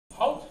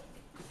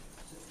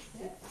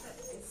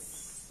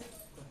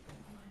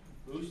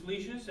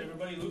loose leashes.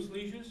 Everybody loose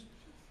leashes.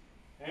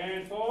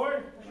 And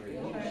forward.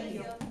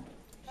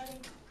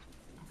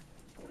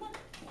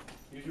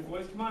 Use your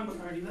voice. Come on,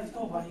 McCarty. Let's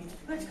go, buddy.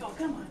 Let's go.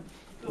 Come on.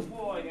 Good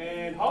boy.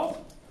 And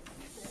halt.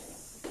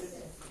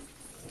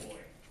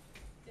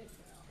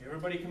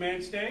 Everybody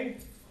command stay.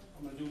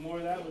 I'm going to do more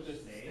of that with this.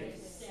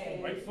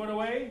 Stay. Right foot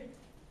away.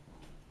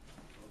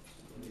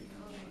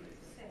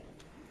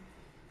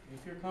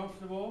 If you're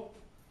comfortable,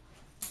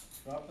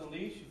 drop the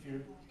leash. If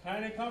you're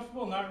kind of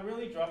comfortable, not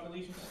really, drop the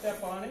leash and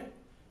step on it.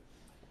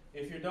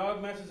 If your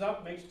dog messes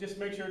up, just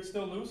make sure it's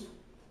still loose.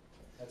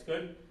 That's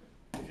good.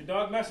 If your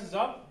dog messes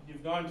up,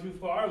 you've gone too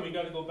far, and we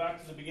got to go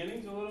back to the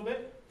beginnings a little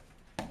bit.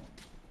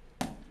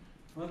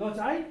 Want to go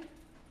outside?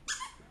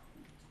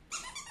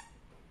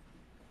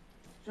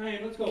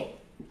 Cheyenne, let's go.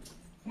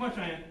 Come on,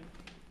 Cheyenne.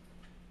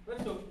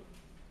 Let's go.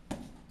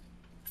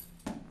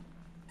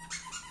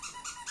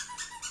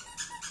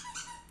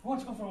 Who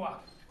wants to go for a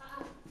walk?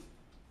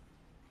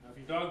 Now, if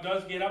your dog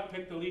does get up,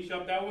 pick the leash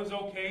up. That was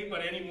okay,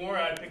 but any more,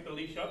 I'd pick the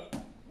leash up.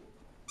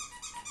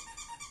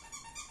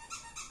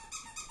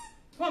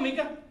 Come on,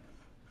 Mika.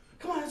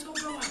 Come on, let's go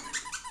for a walk.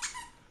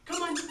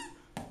 Come on.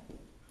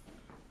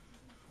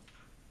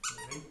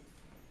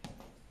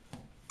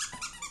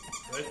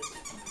 Good.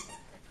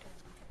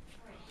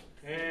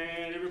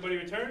 And everybody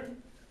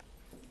return.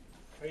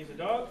 Raise the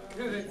dog.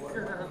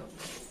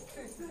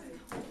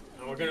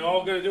 Now we're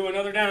all going to do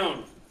another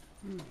down.